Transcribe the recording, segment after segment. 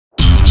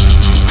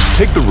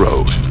Take the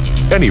road,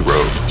 any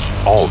road,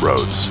 all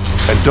roads,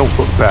 and don't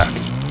look back.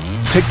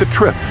 Take the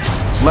trip,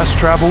 less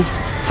traveled,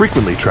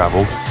 frequently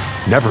traveled,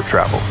 never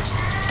traveled.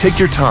 Take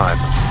your time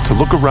to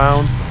look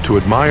around, to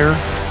admire,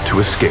 to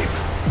escape.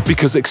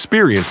 Because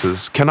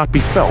experiences cannot be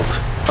felt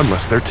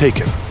unless they're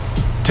taken.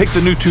 Take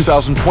the new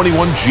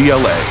 2021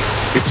 GLA.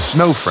 It's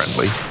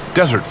snow-friendly,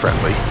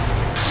 desert-friendly,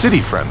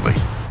 city-friendly,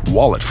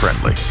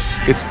 wallet-friendly.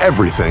 It's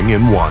everything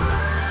in one.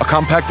 A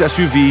compact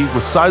SUV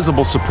with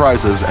sizable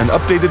surprises and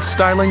updated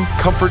styling,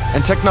 comfort,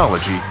 and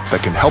technology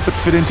that can help it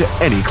fit into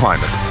any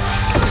climate.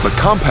 But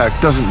compact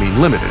doesn't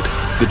mean limited.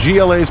 The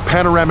GLA's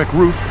panoramic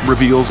roof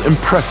reveals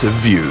impressive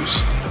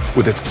views.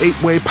 With its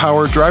 8-way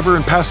power driver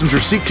and passenger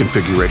seat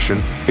configuration,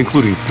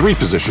 including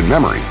 3-position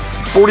memory,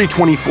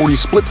 40-20-40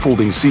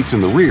 split-folding seats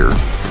in the rear,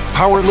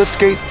 power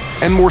liftgate,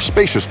 and more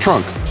spacious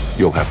trunk,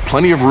 you'll have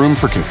plenty of room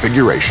for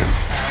configuration.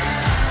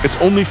 It's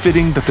only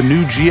fitting that the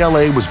new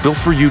GLA was built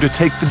for you to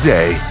take the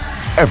day,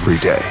 every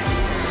day,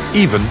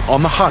 even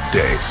on the hot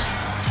days.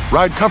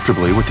 Ride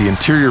comfortably with the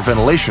interior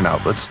ventilation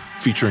outlets,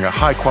 featuring a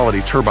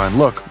high-quality turbine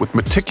look with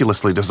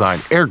meticulously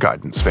designed air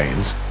guidance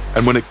vanes,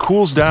 and when it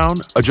cools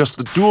down, adjust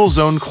the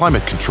dual-zone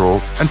climate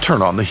control and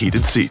turn on the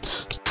heated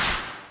seats.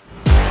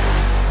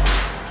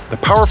 The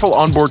powerful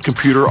onboard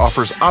computer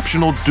offers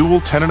optional dual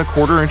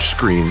 10.25-inch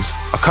screens,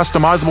 a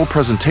customizable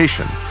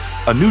presentation,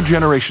 a new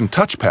generation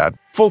touchpad,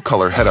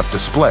 full-color head-up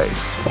display,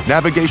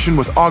 navigation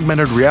with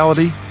augmented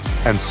reality,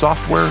 and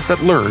software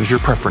that learns your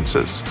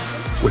preferences.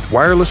 With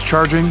wireless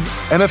charging,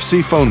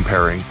 NFC phone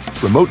pairing,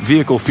 remote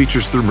vehicle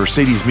features through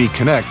Mercedes Me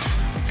Connect,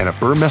 and a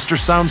Burmester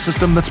sound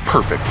system that's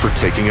perfect for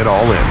taking it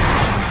all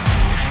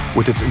in.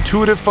 With its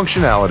intuitive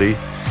functionality,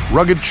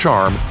 rugged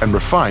charm, and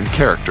refined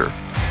character,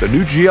 the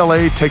new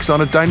GLA takes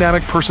on a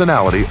dynamic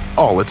personality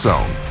all its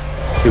own.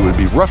 It would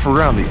be rough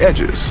around the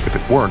edges if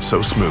it weren't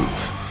so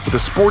smooth. With a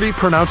sporty,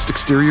 pronounced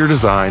exterior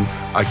design,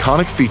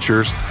 iconic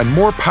features, and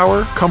more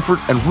power, comfort,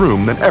 and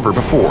room than ever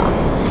before.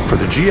 For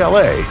the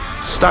GLA,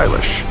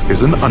 stylish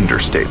is an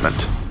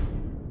understatement.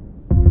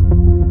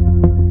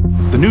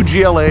 The new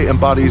GLA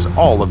embodies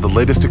all of the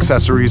latest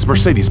accessories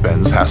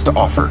Mercedes-Benz has to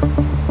offer,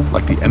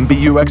 like the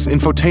MBUX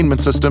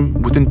infotainment system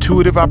with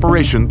intuitive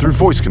operation through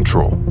voice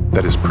control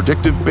that is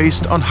predictive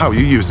based on how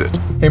you use it.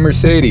 Hey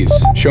Mercedes,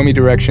 show me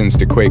directions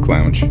to Quake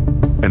Lounge.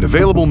 And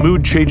available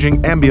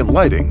mood-changing ambient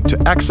lighting to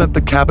accent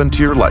the cabin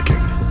to your liking.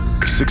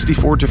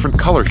 64 different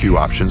color hue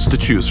options to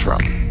choose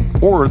from.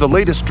 Or the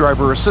latest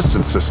driver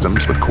assistance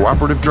systems with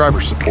cooperative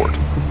driver support,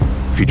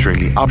 featuring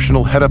the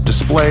optional head-up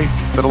display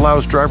that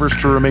allows drivers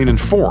to remain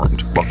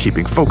informed while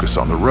keeping focus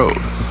on the road.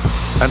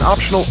 An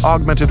optional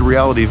augmented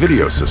reality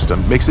video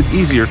system makes it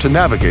easier to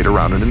navigate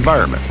around an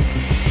environment,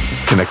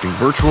 connecting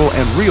virtual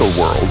and real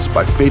worlds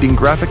by fading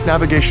graphic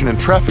navigation and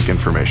traffic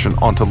information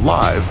onto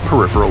live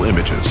peripheral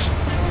images.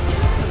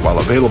 While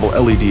available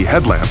LED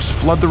headlamps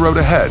flood the road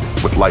ahead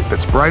with light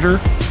that's brighter,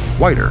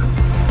 whiter,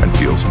 and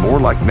feels more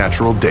like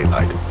natural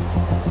daylight.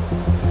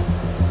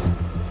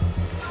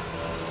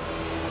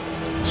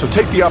 So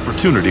take the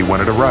opportunity when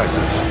it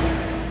arises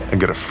and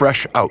get a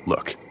fresh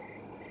outlook.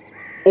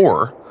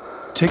 Or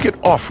take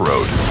it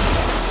off-road.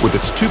 With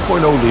its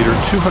 2.0-liter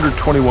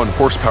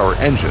 221-horsepower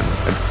engine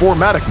and 4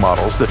 Matic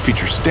models that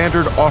feature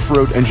standard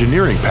off-road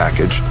engineering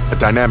package, a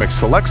dynamic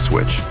select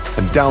switch,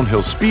 and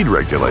downhill speed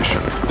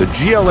regulation, the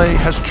GLA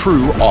has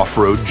true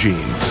off-road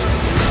genes.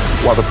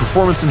 While the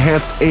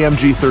performance-enhanced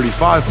AMG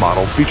 35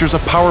 model features a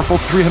powerful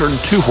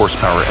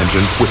 302-horsepower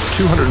engine with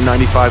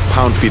 295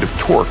 pound-feet of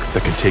torque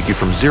that can take you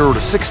from 0 to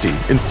 60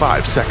 in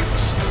 5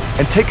 seconds.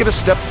 And take it a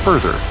step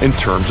further in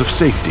terms of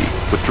safety.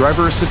 With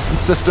driver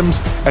assistance systems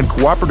and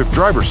cooperative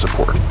driver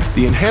support,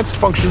 the enhanced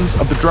functions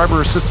of the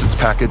driver assistance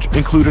package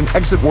include an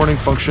exit warning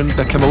function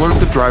that can alert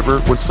the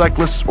driver when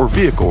cyclists or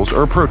vehicles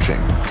are approaching,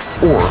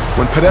 or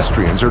when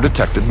pedestrians are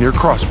detected near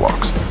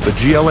crosswalks. The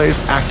GLA's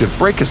active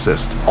brake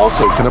assist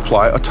also can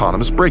apply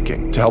autonomous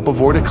braking to help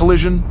avoid a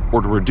collision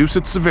or to reduce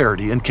its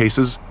severity in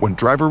cases when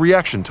driver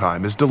reaction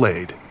time is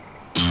delayed.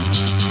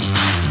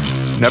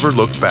 Never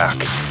look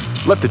back.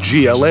 Let the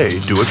GLA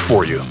do it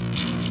for you.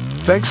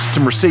 Thanks to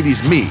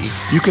Mercedes Me,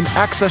 you can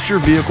access your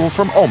vehicle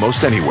from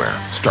almost anywhere.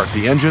 Start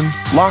the engine,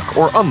 lock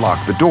or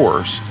unlock the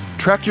doors,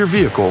 track your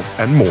vehicle,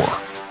 and more.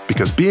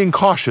 Because being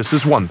cautious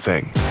is one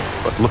thing,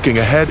 but looking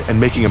ahead and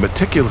making a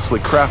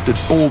meticulously crafted,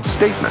 bold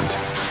statement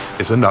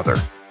is another.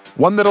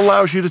 One that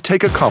allows you to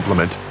take a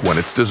compliment when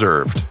it's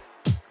deserved.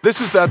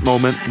 This is that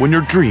moment when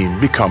your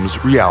dream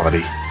becomes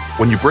reality.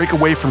 When you break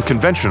away from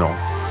conventional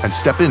and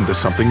step into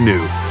something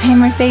new. Hey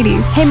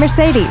Mercedes. Hey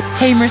Mercedes.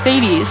 Hey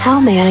Mercedes. How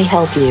may I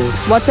help you?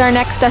 What's our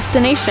next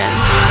destination?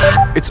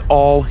 It's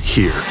all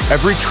here.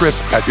 Every trip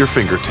at your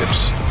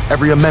fingertips.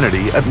 Every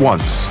amenity at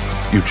once.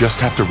 You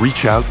just have to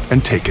reach out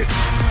and take it.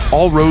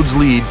 All roads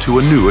lead to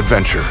a new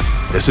adventure.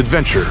 This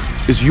adventure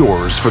is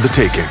yours for the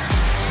taking.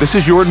 This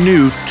is your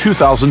new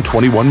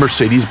 2021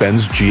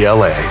 Mercedes-Benz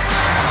GLA.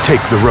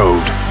 Take the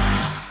road.